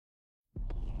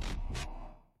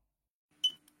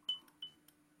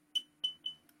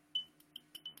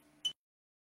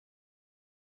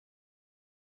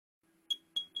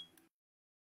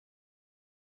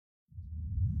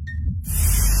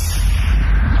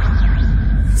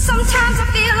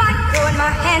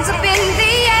hands up in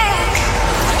the air.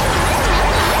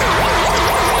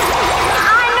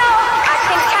 I know I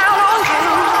can count on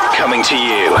you. Coming to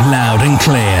you loud and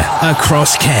clear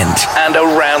across Kent and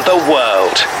around the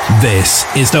world. This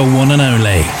is the one and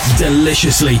only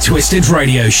Deliciously Twisted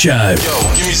Radio Show. Yo,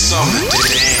 give me something to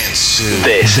dance to.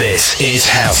 This is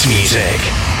house music.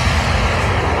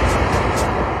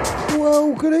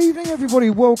 Well, good evening everybody,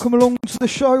 welcome along to the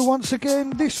show once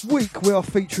again. This week we are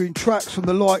featuring tracks from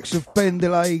the likes of Ben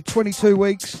DeLay, 22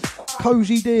 Weeks,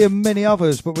 Cozy D and many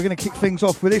others, but we're going to kick things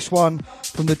off with this one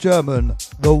from the German,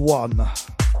 The One.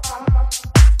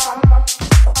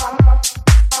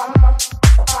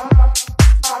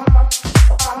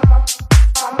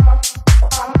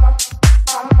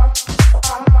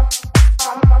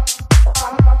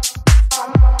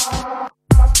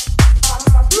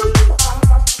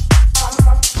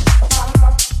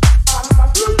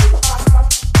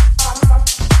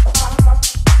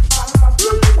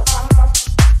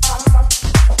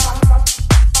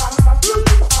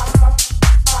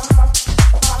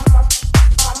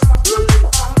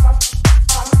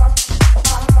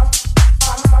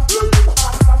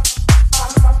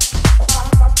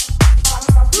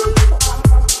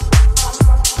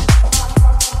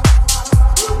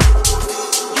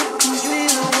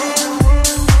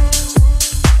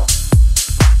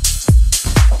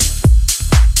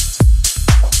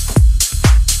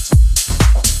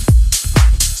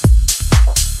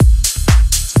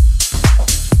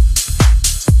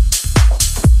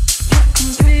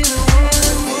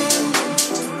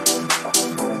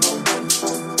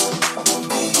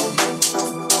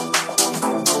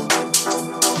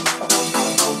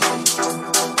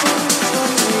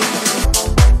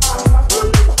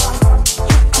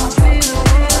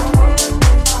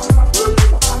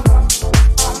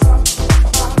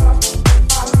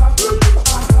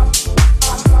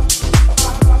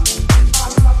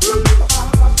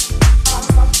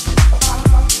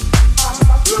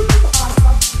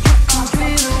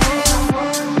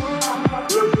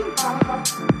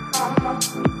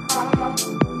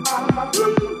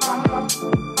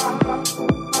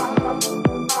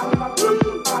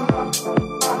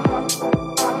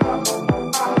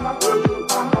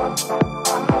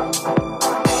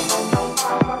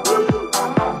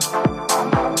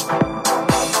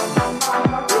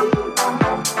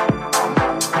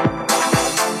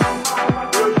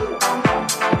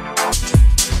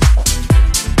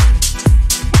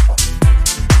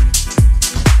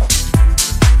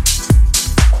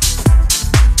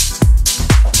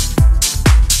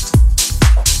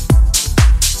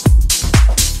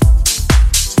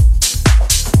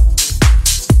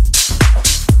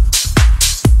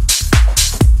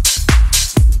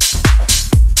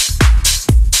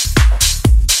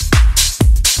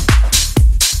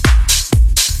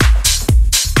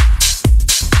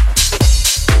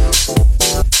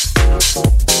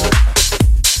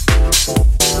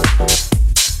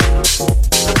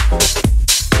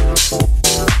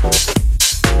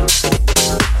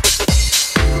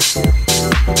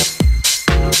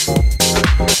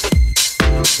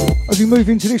 Move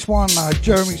into this one,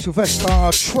 Jeremy Sylvester,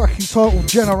 track entitled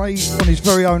Generate on his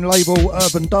very own label,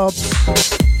 Urban Dubs.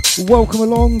 Welcome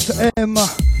along to M,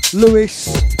 Lewis,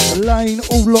 Lane,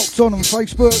 all locked on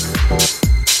Facebook.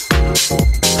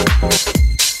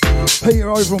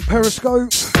 Peter over on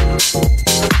Periscope.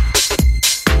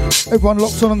 Everyone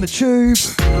locked on the tube.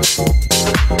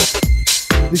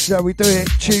 This is how we do it,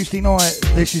 Tuesday night.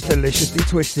 This is Deliciously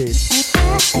Twisted.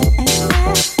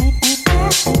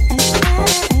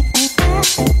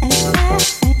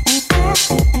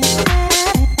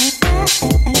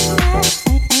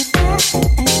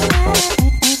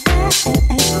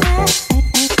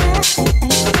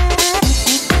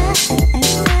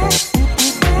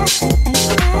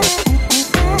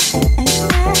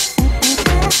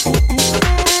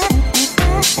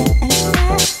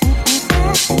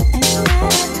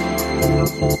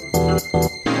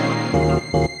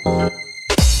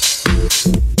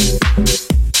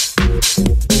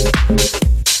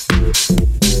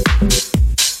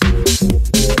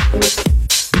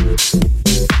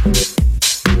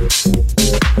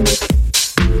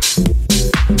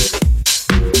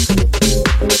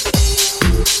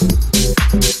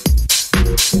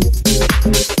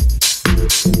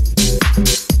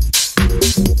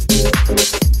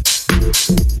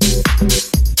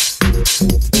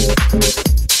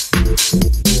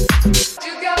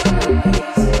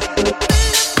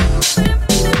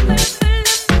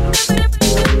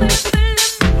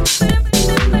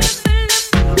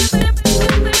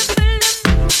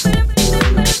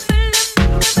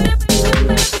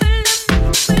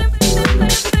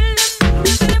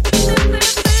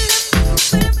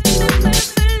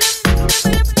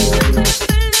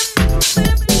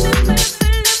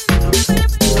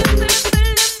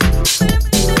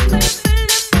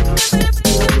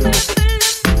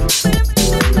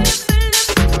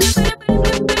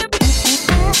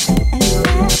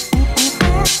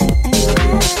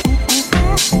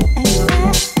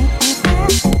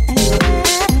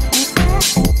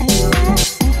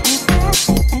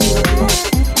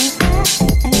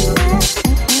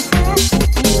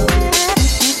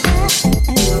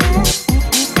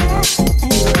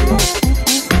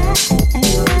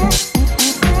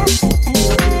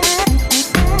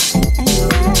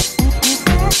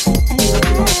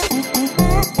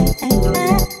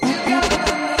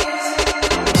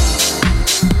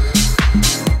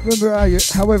 Remember,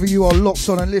 however you are locked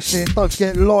on and listening, don't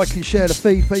forget like and share the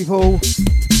feed, people.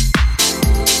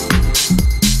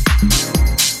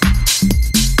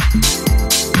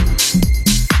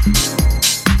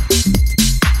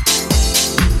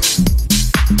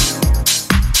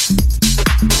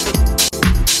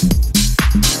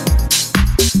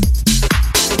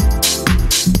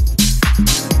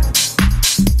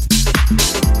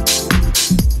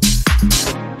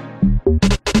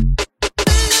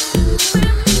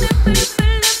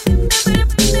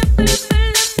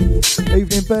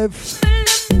 Evening, Bev.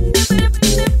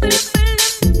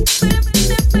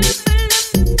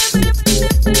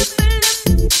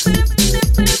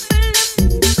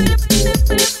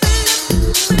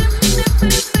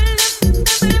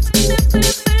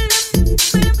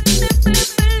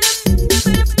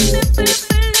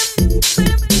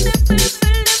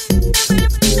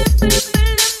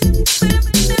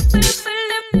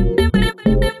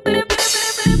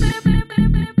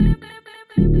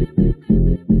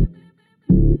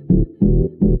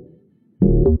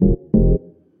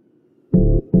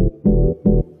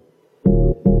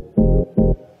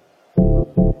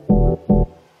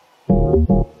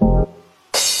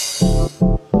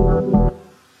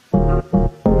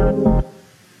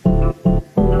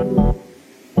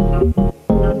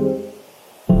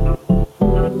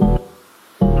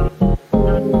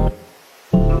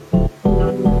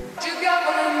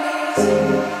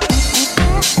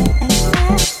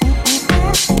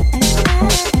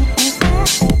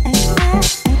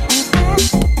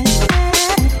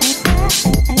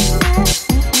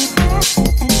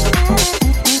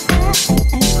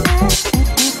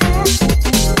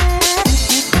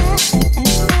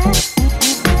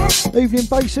 Evening,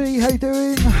 Basie, how you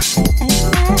doing?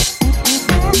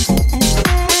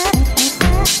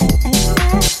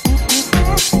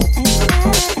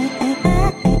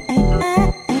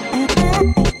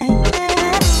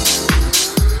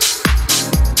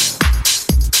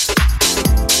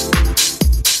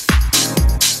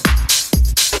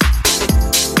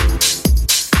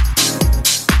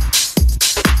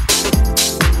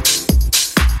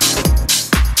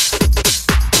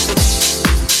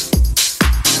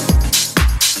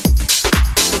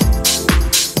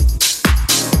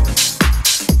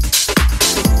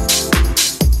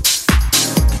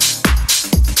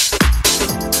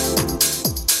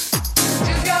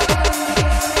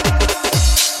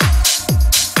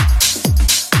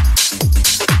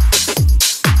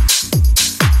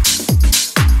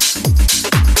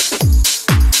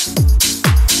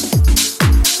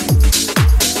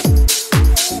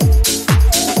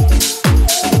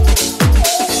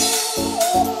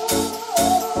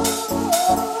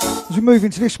 Move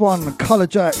into this one, Colour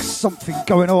Jack, Something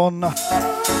Going On.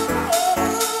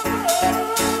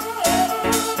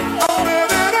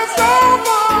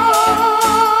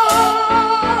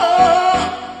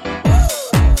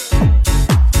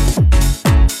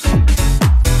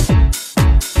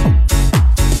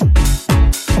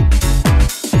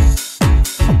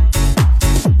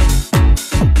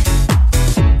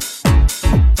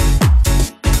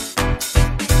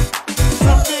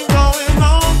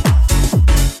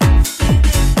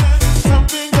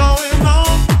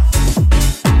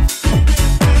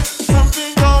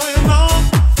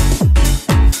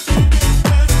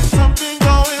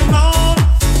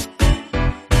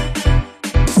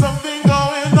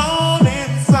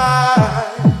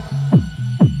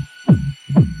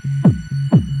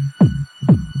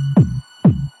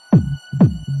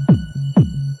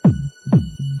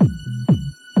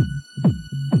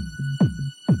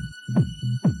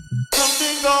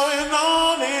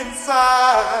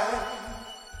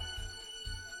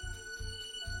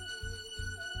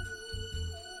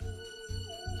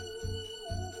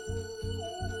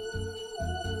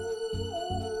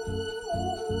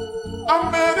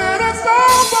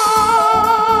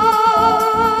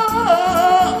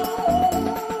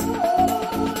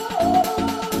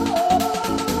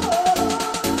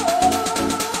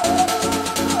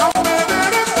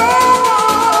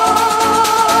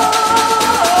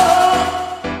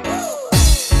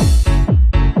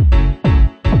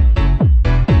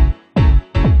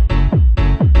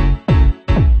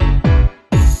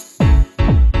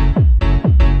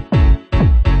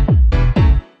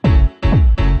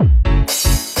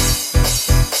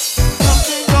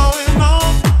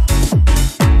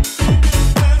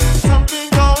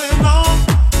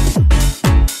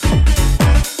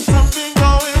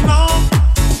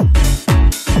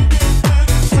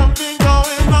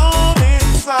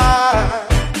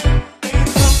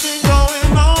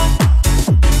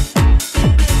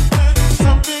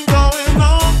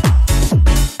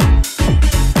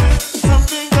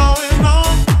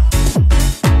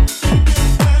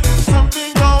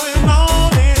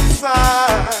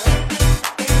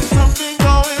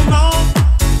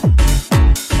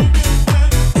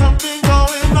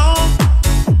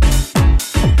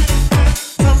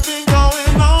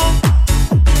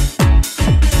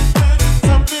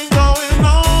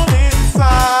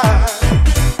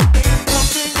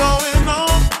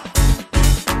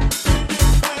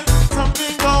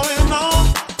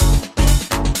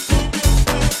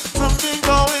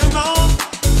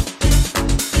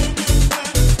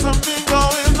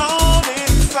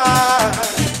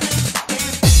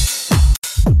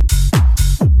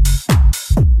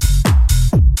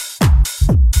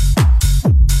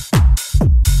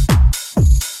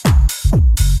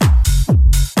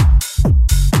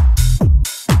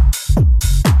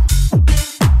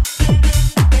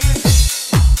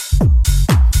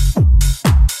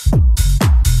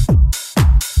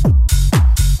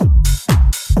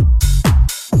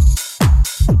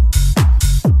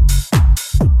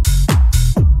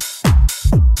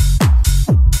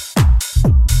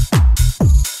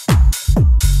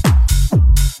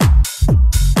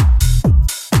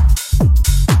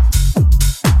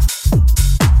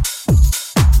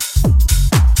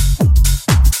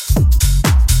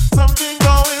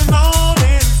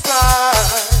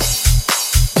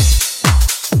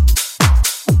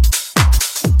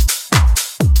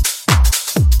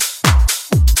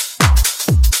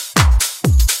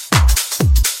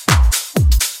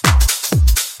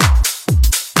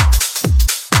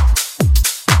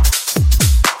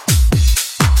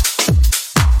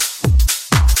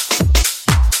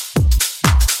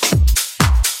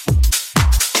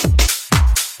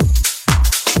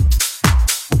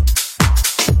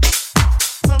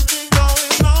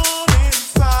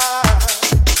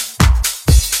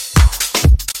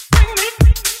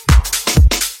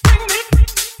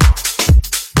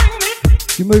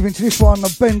 You move into this one,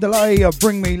 Ben DeLay,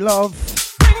 Bring Me Love.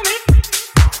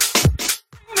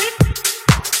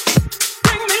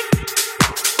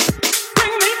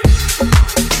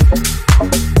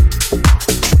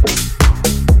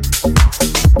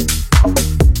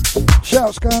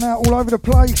 Shouts going out all over the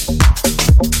place.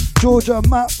 Georgia and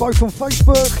Matt both on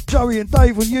Facebook, Joey and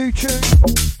Dave on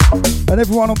YouTube, and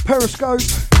everyone on Periscope.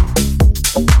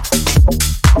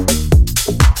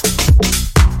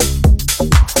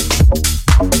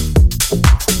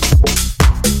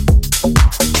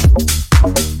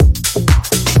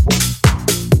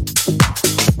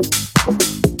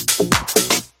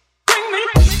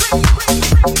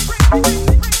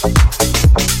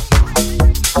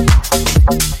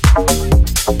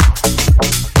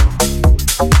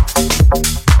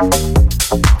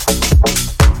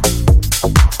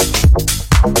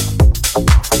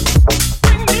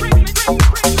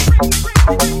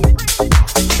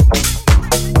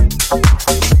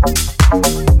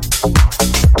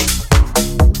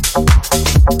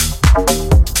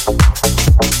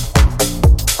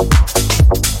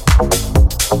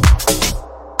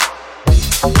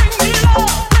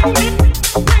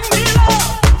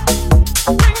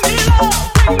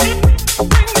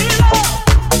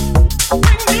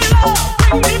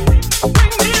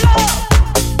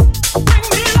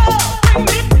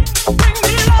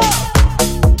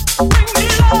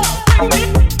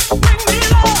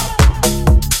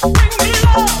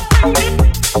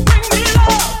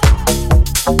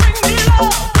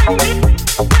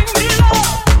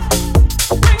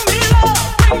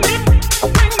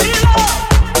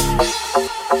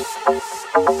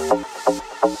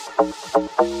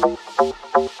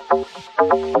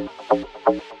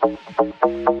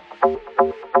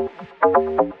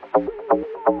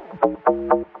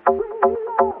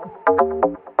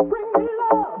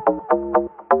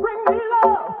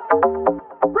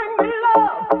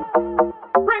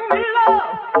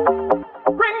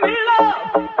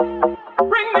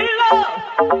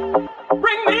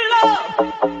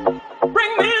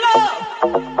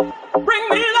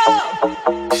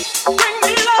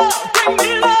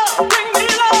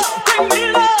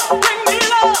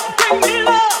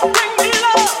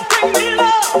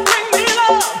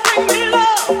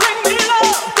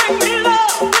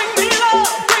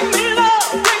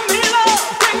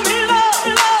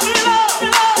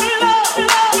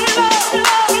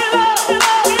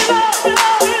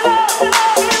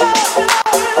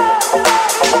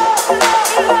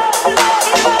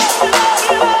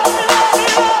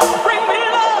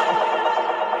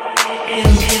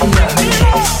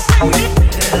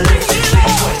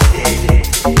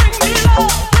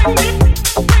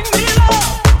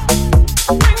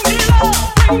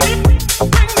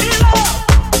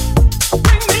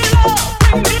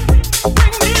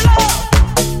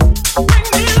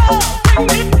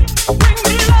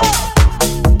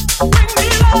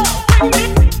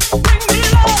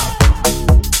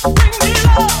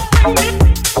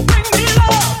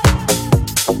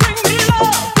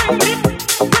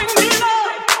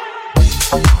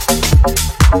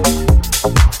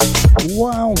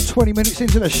 Wow, 20 minutes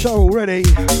into the show already.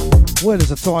 Where does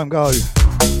the time go?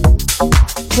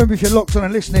 Remember, if you're locked on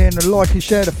and listening, like and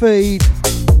share the feed.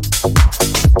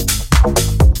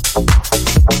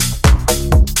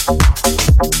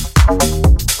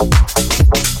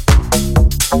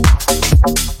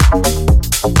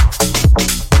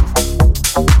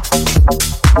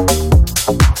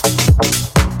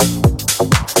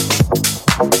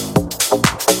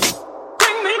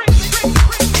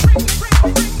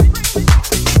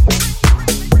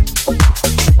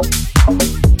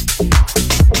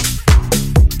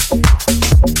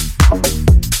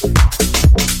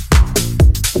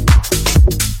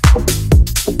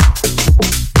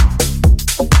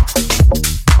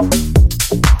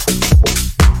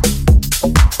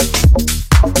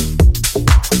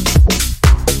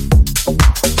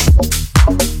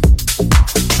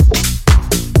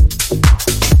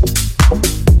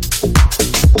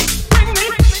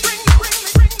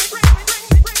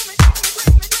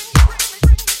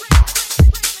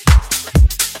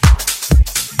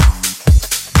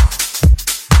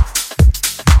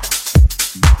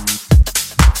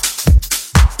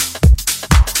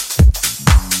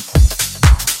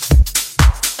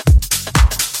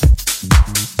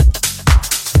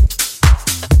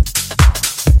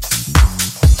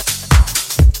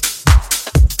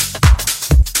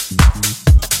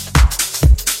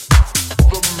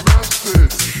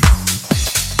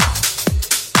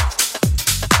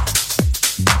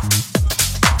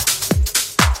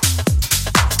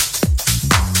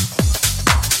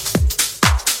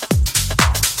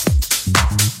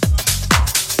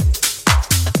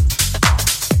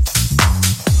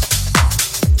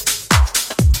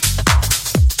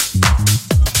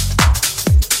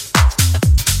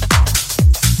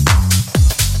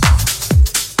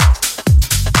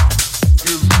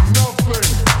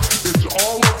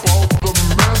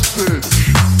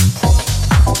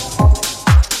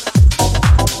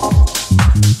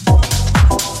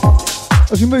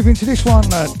 move into this one,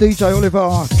 DJ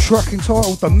Oliver, track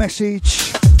entitled The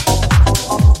Message.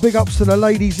 Big ups to the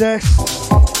lady Zest.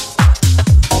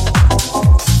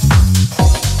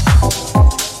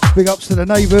 Big ups to the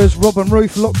neighbours, Rob and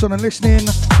Ruth, locked on and listening.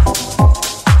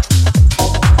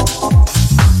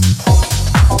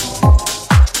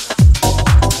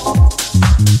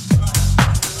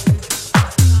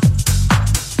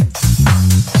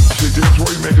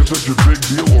 Such a big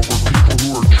deal over people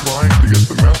who are trying to get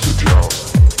the message out.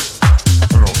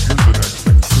 Here's the next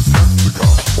thing. Protect the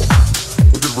gospel.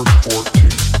 Look at verse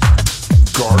 14.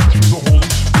 Guard through the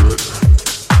Holy Spirit.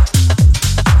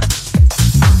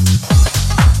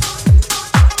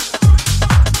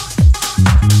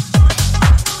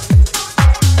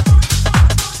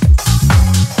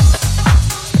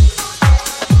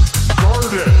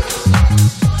 Guard it.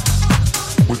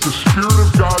 With the Spirit of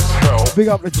God's help. Big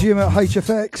up the Jim at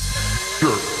HFX.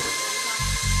 Sure.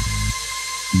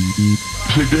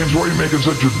 Say, James, why are you making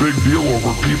such a big deal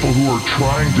over people who are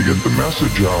trying to get the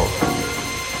message out?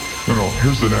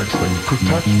 Here's the next thing.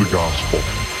 Protect the gospel.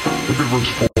 Look at verse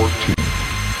 14.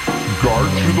 Guard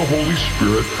through the Holy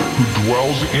Spirit who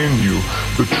dwells in you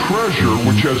the treasure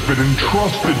which has been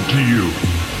entrusted to you.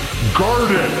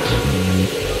 Guard it.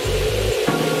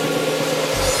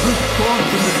 This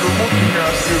person that you're looking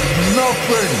at is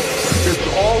nothing. It's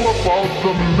all about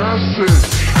the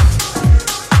message.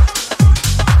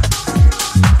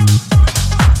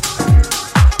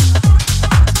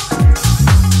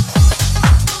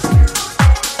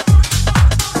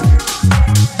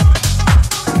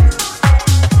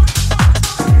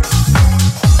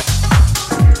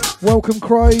 Welcome,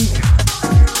 Craig.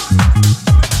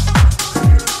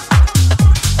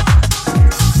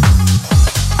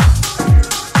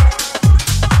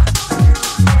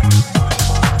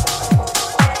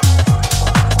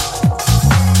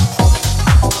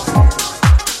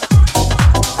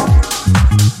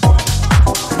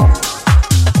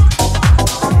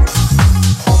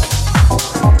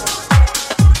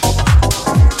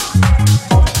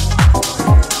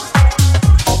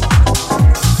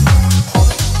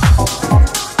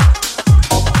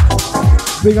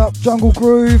 Big up Jungle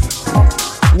Groove.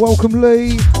 Welcome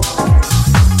Lee.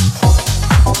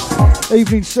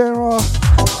 Evening Sarah. So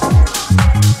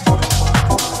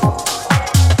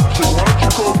why don't you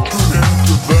go tune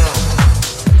into them,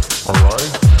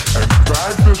 alright? And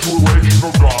bag this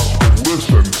relational gospel.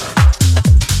 Listen,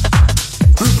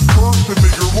 this person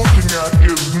that you're looking at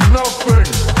is nothing.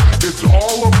 It's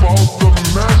all about the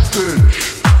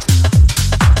message.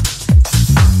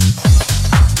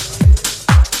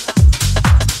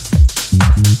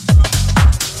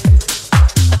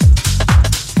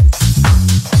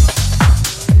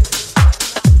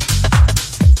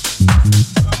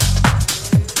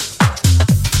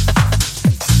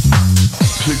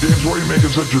 James, why are you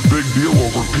making such a big deal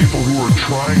over people who are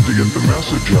trying to get the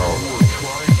message out?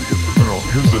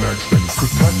 Here's the next thing.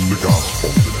 Protect the gospel.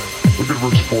 Look at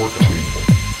verse 14.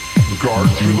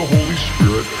 Guard through the Holy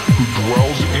Spirit who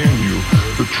dwells in you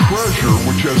the treasure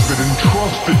which has been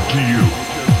entrusted to you.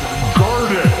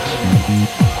 Guard it.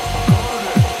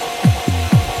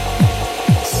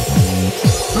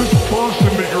 This person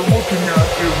that you're looking at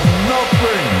is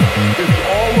nothing. It's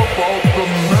all about the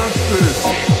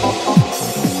message.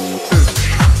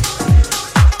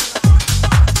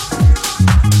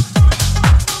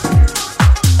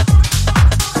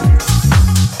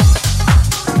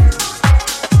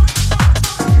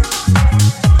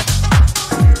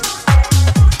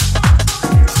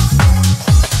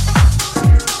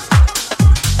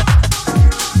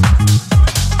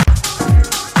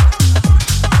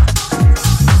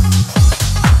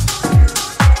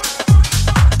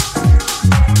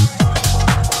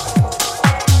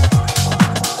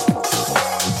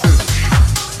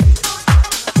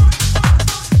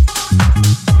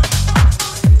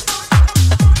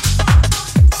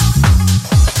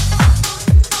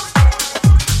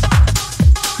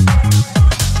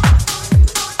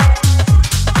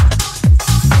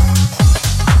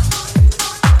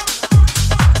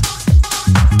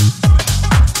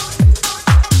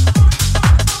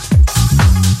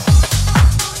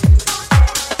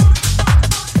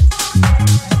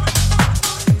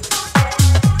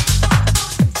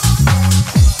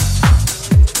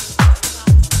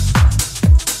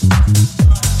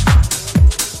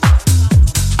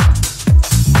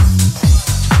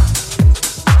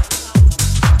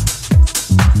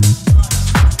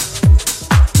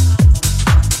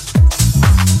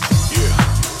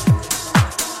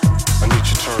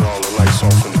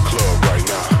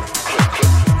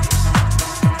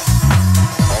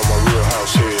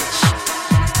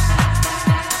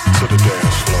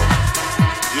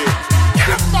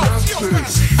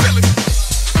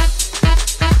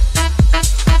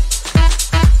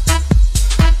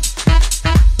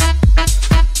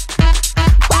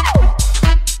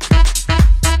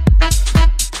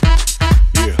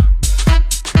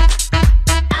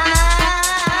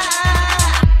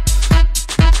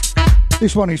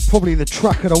 This one is probably the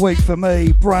track of the week for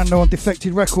me. Brand new on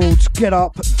Defected Records. Get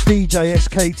Up, DJ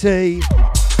SKT.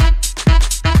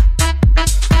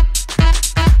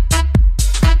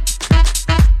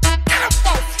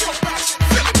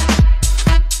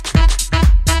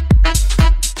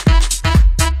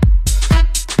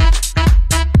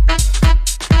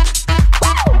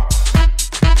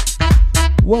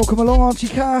 Welcome along, Auntie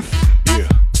Kath. Yeah.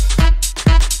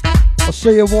 I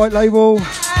see you, White Label.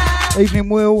 Evening,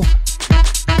 Will.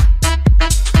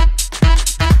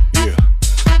 Yeah.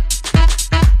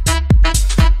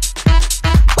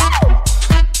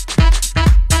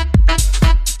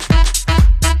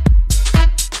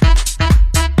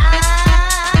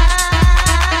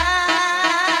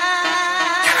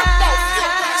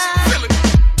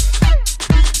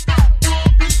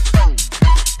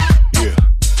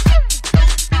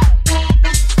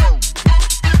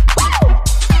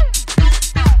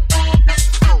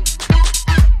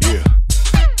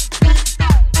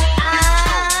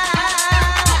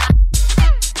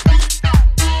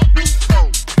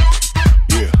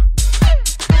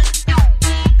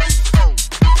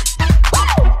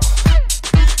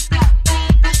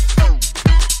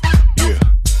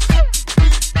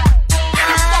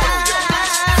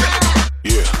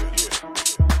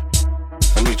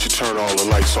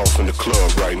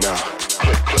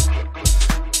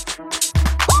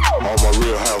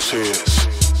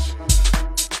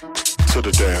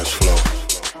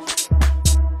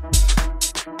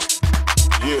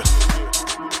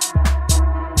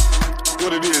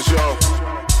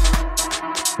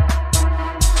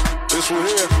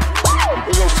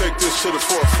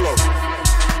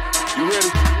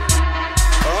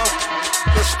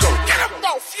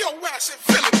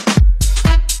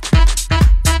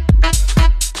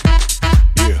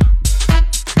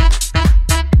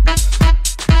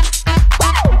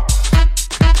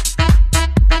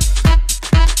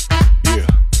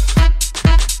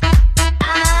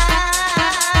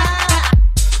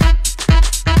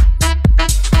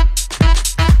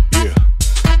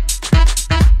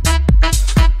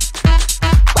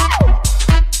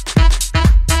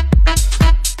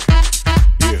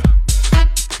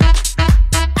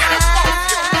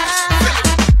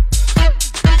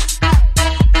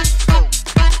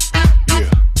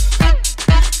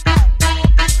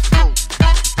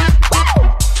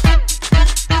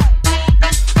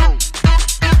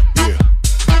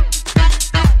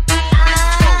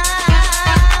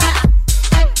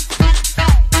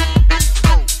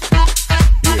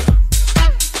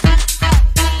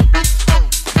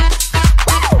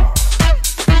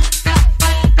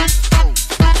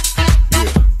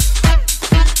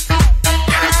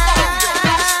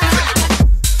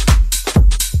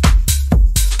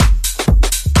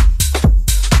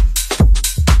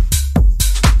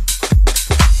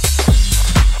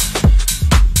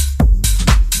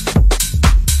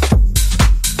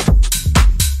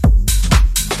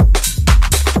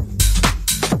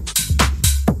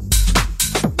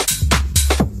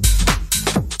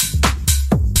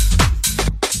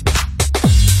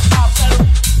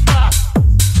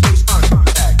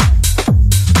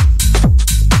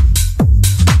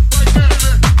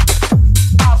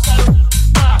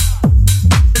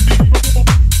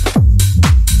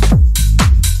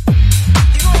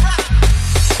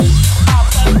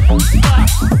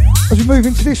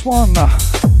 Into this one,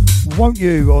 Won't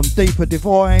You on Deeper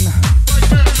Divine.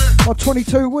 Our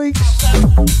 22 weeks.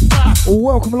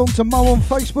 Welcome along to Mo on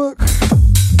Facebook.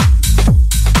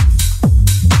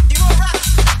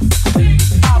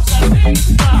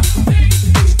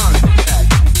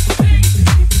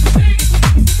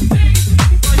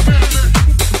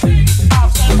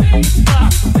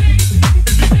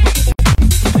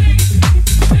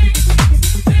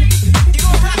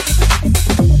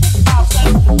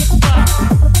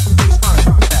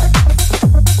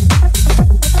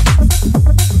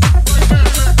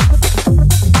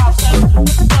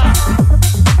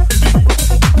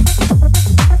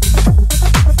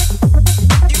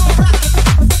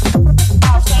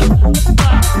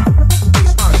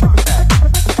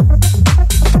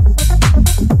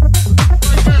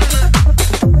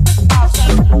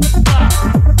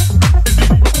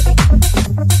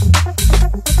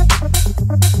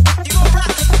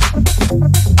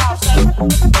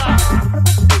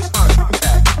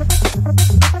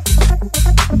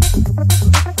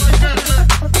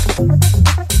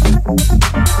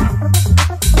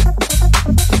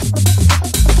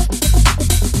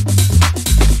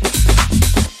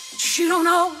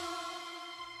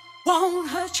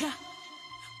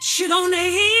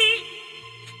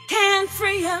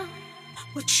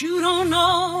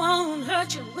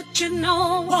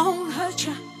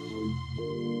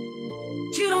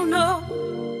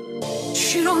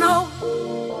 you don't know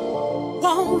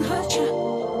won't hurt you.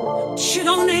 What you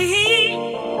don't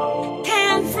need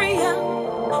can free you.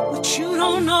 What you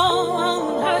don't know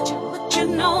won't hurt you. What you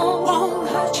know won't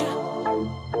hurt you.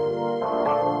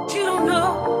 You don't know.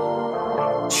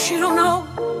 What you don't know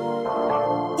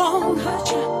won't hurt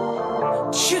you.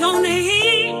 What you don't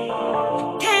need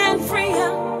can free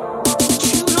you.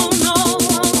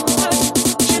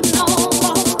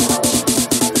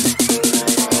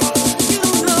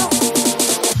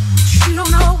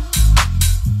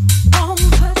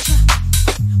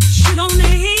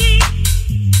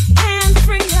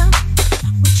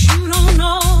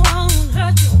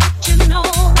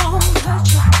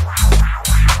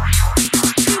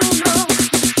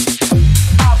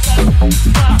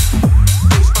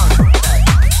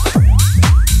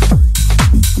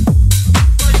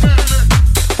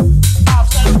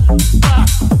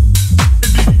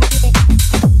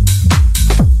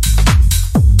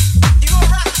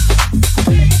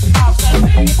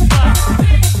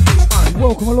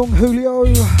 Welcome along, Julio.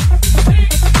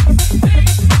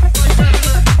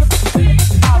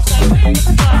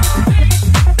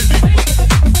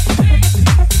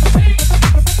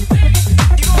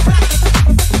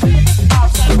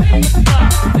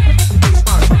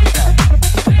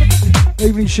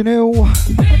 Evening, Chanel.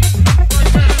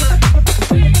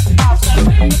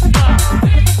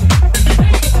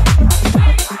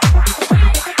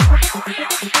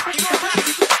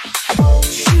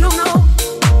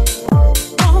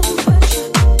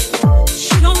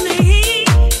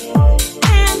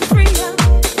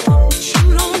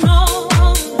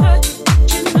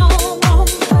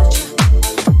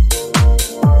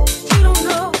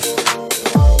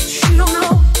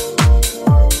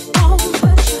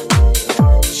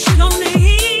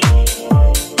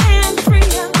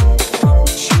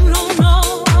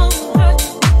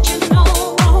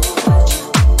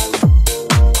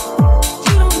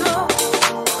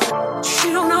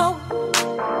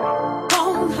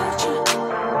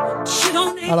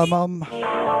 Hello, Mum.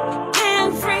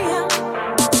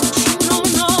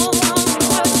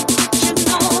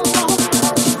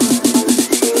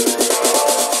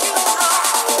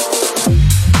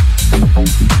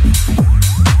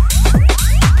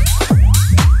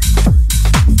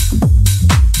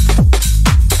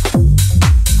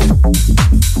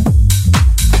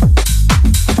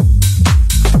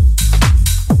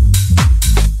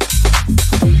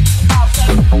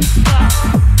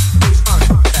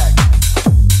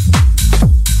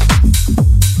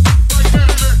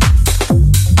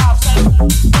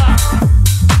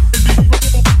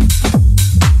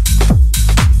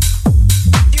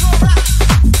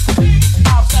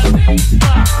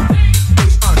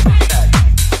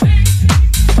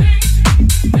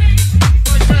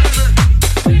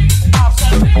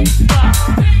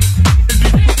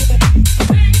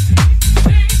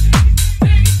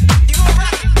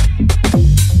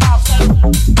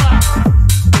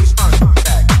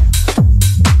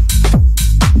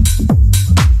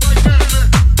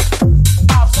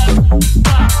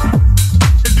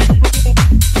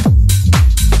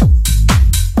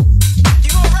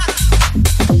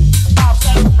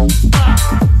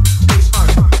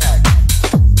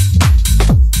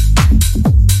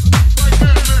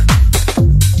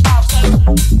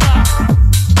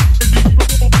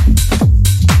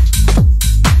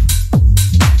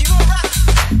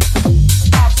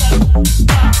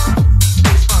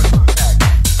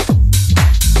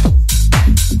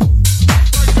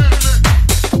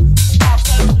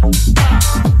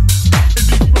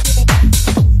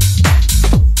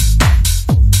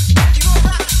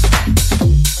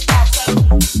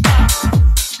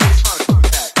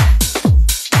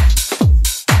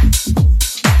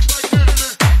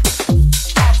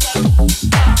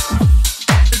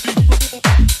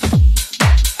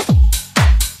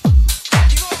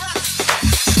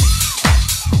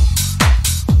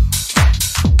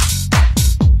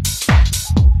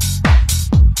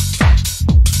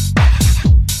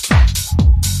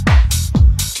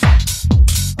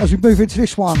 As we move into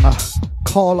this one,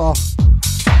 Carla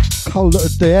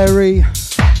Dairy.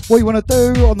 What you want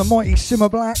to do on the mighty Simmer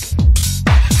Black?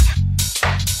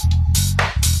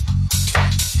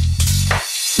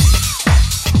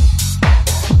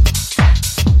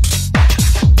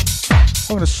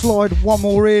 I'm going to slide one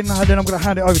more in, and then I'm going to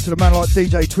hand it over to the man like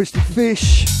DJ Twisted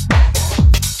Fish.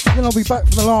 Then I'll be back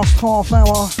for the last half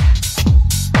hour.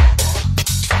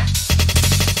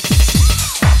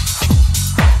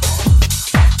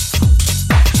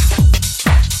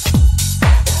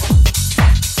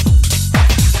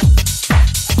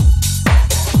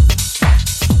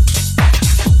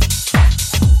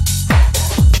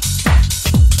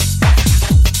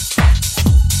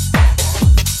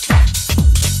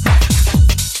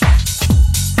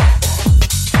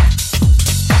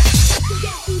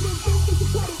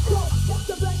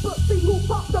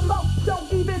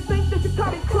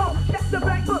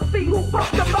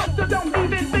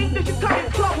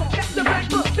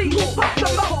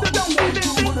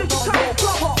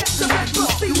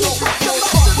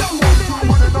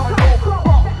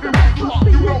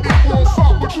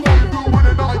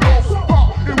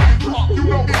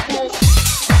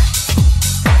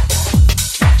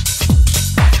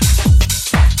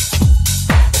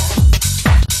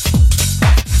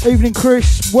 Evening,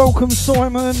 Chris. Welcome,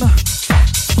 Simon.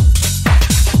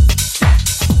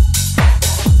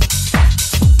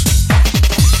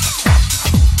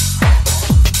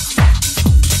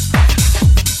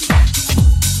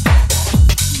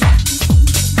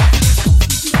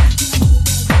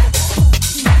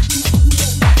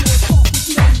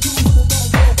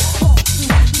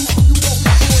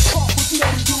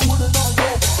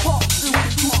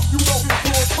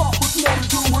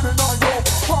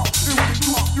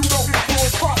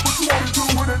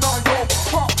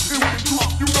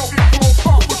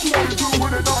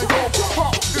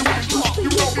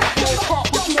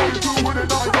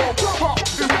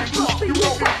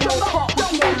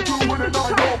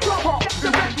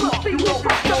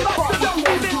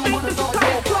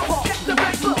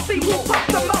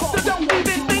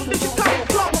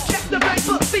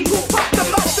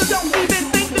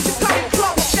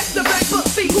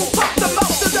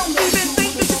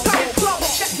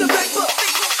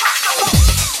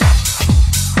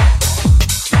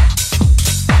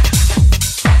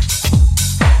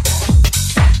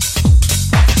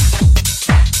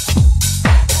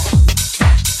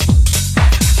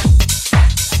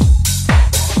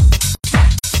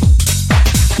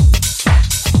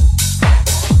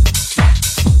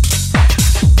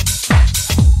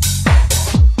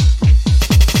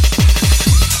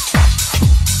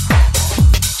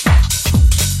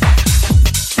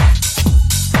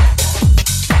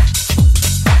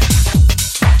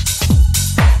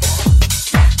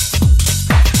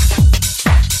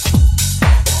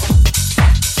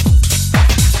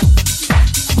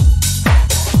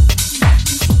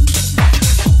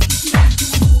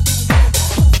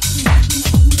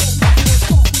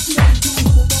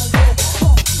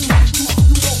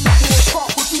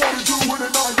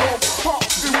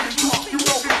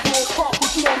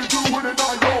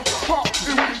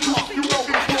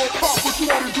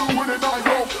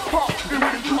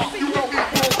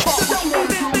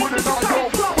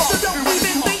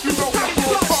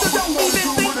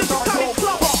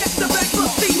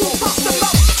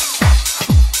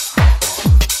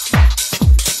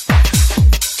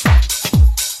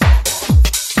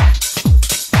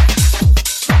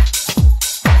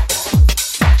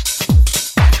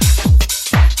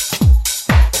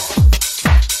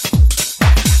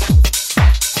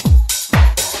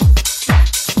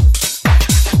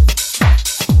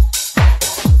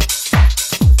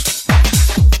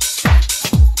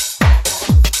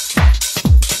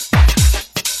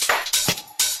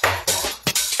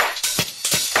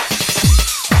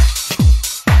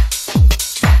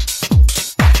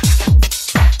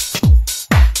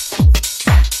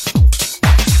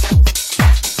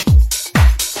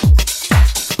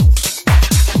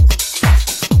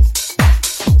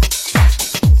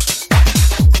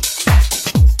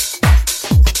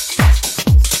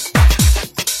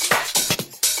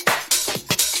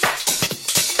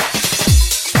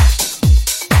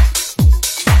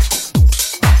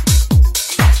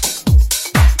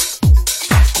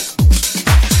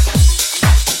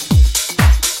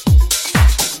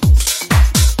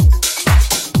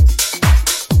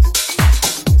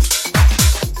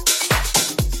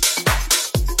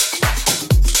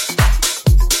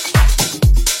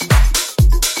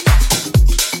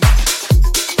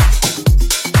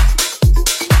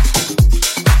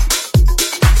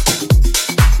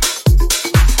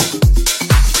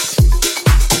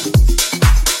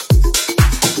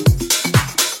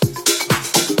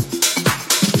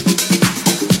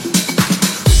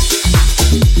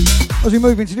 As we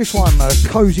move into this one,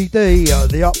 Cozy D,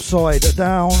 The Upside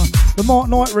Down, the Mark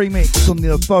Knight remix on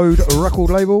the Abode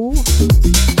record label.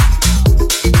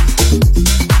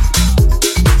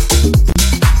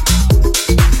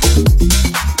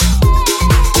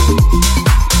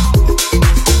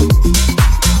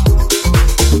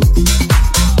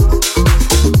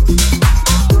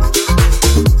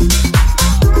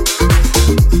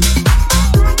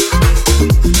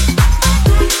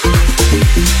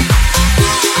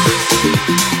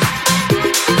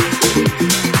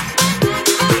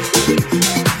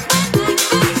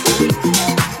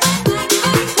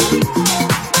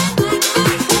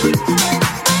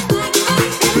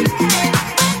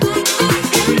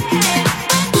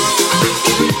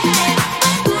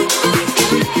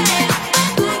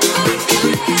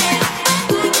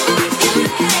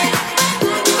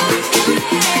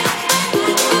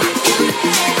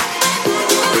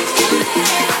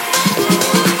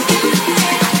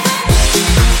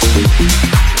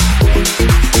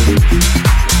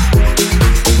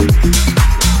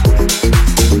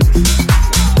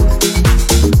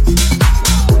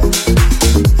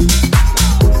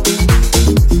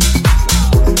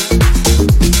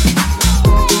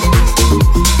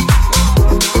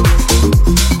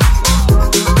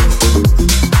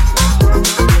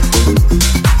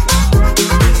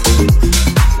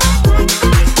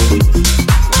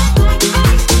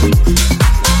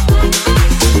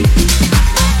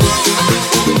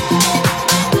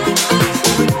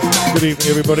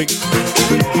 everybody.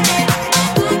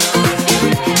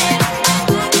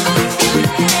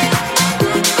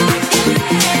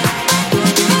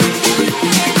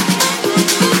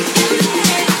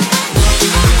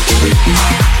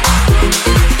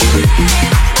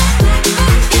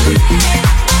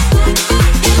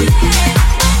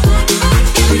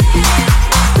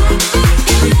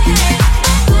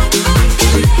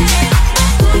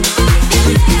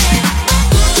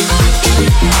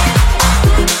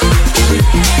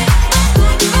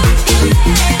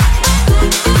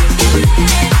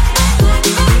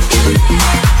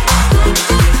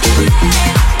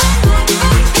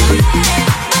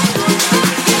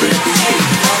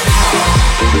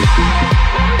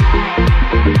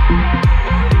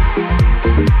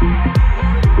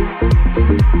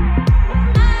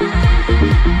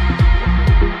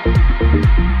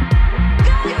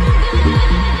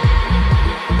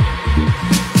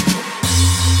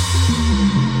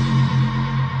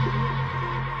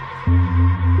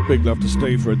 Big love to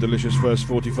Steve for a delicious first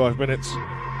 45 minutes.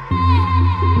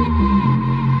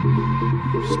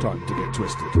 It's time to get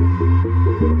twisted.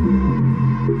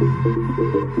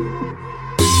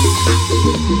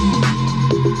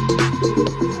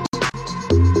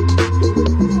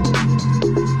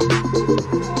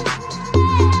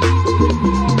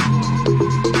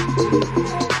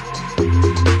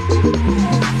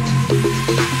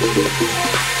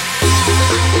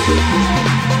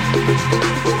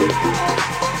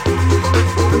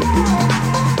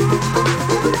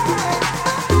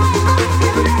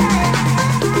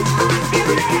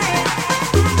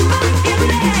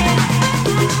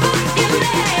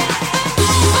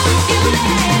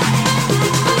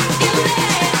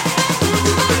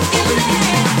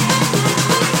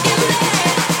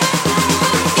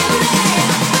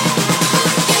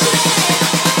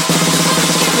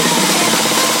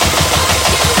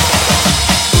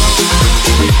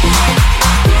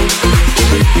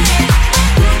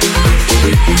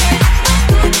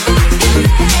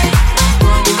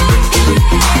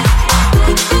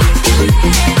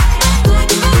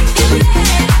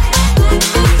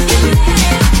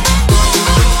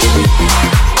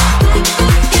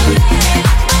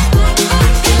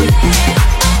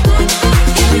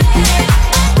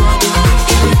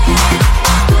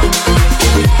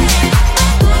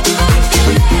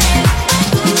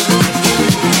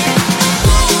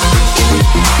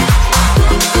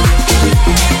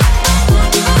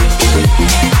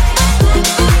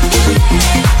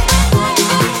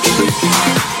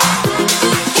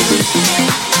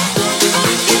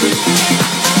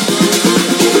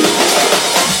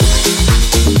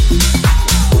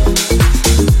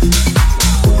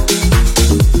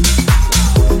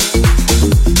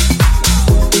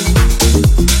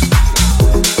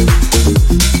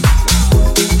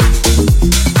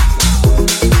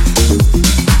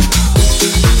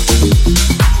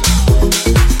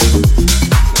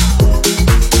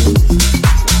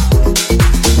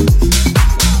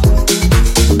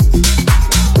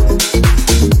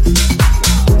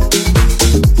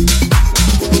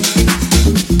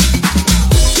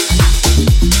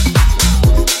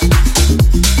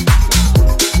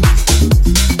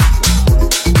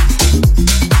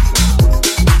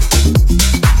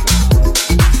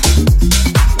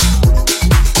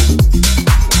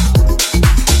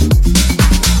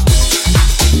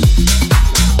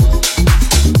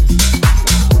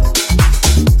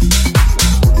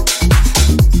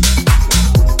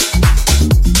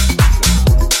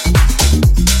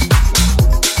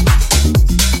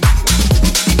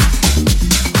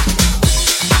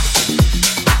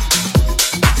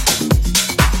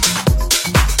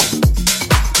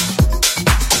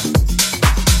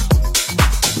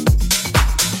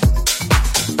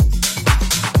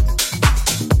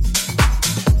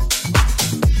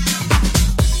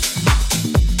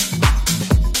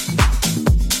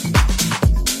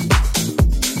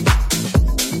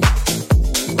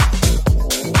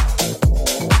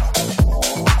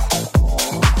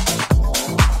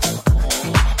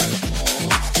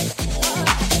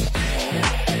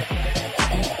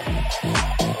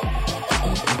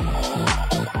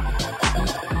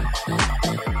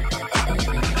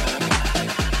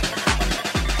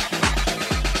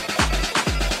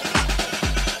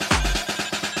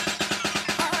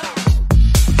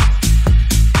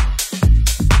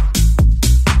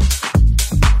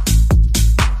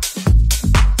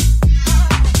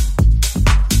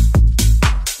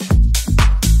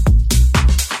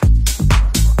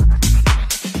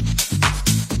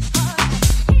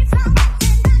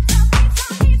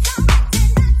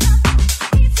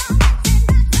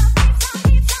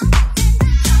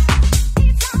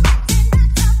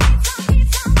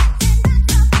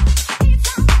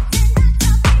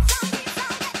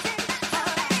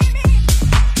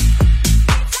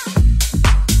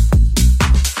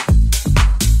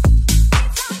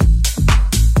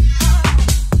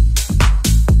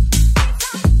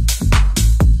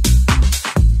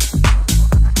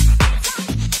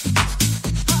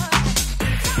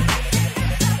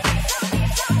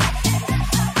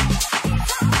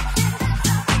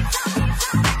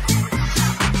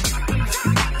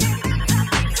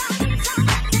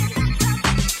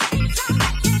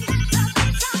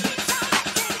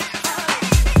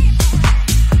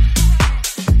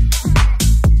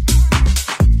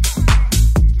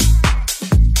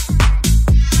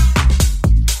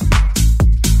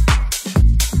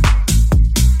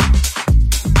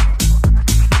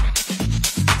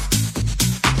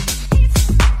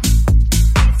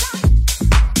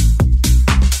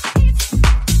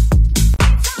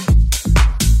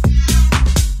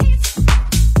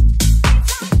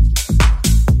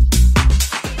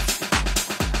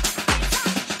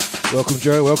 Welcome,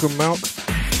 Joe. Welcome, Malk.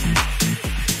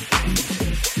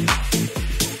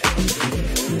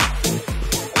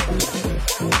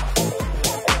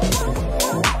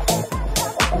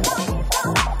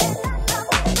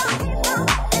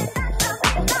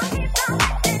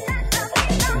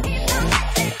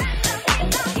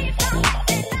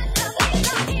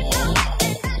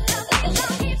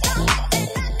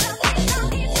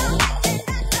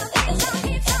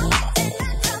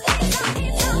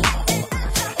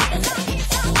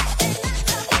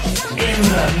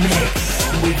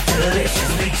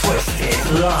 Deliciously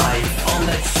Twisted live on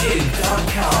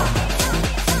thetube.com.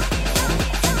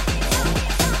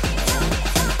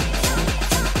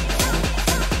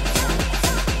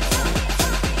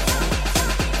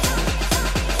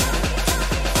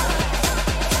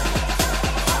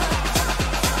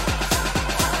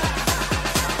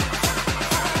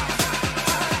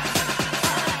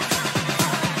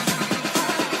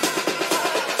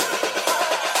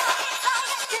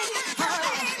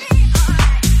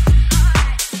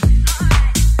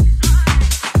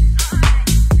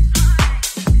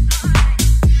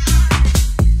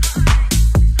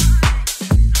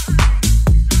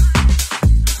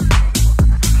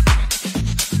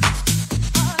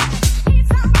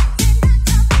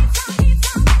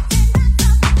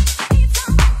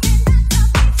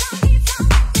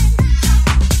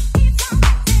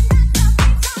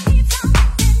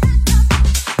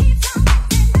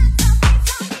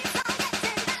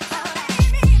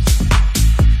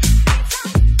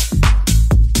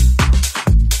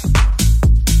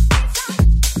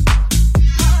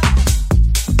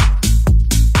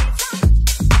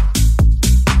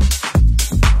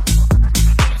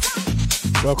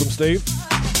 Welcome, Steve.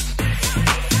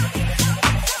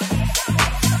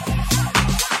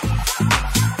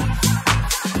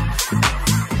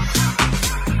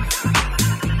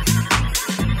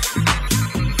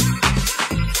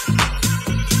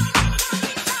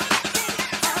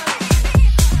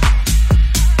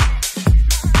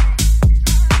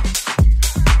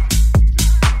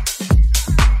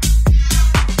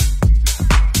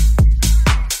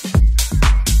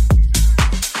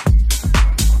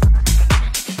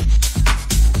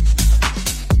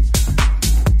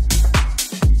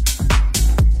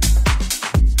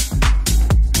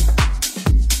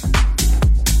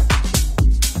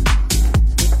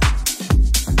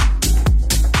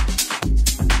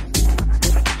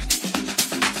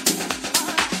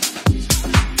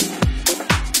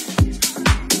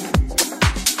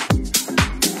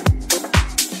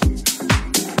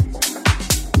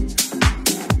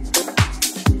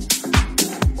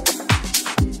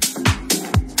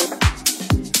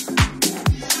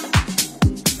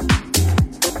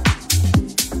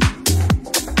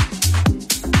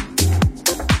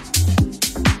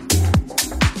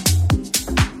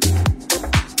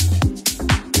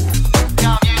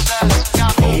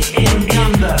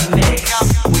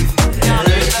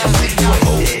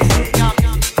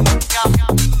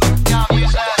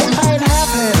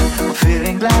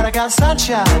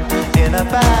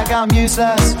 I'm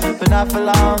useless, but not for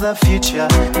long. The future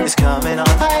is coming on.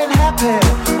 I ain't happy,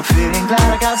 I'm feeling glad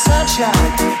I got sunshine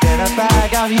in a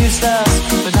bag. I'm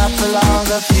useless, but not for long.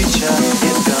 The future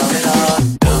is coming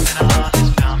on. Coming on, it's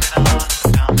coming on,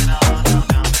 it's coming on, it's coming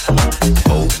on.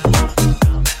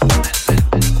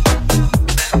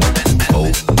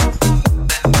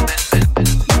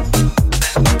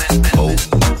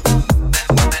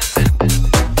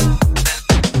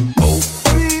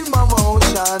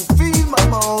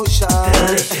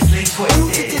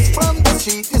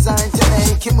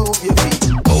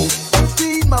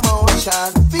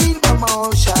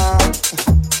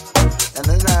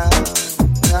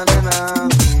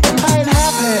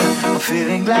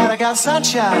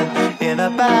 Sunshine in a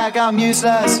bag, I'm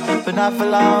useless, but not for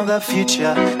long. The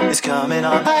future is coming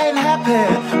on. I ain't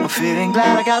happy, I'm feeling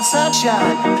glad I got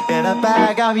sunshine in a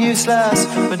bag. I'm useless,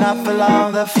 but not for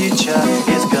long. The future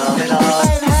is coming on.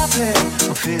 I ain't happy,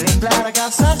 I'm feeling glad I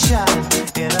got sunshine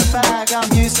in a bag.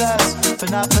 I'm useless,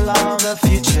 but not for long. The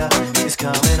future is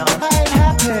coming on. I ain't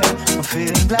happy, I'm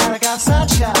feeling glad I got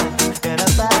sunshine in a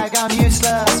bag. I'm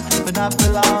useless, but not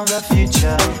for long. The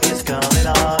future is coming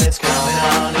on. It's coming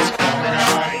on. It's coming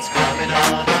on. It's coming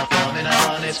on.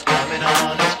 It's coming on. It's coming on.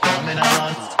 It's coming on. It's coming on. It's coming on. It's coming on. It's coming on.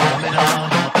 Coming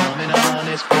on. Coming on.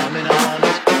 It's coming on.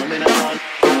 It's coming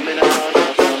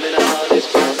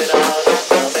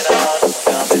on. It's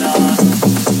coming on.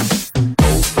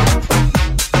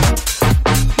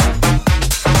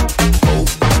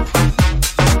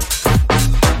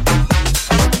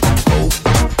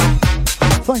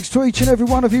 Thanks to each and every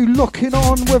one of you locking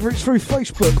on, whether it's through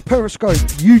Facebook, Periscope,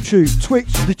 YouTube,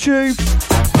 Twitch, the Tube,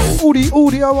 all the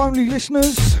audio-only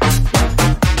listeners.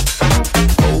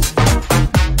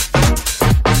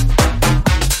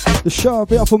 The show will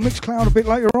be up on Mixcloud a bit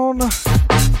later on.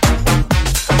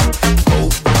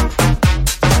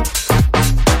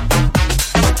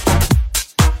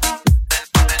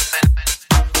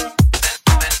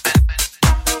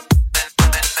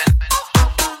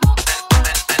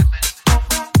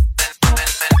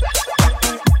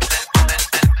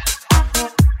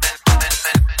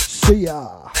 See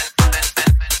ya.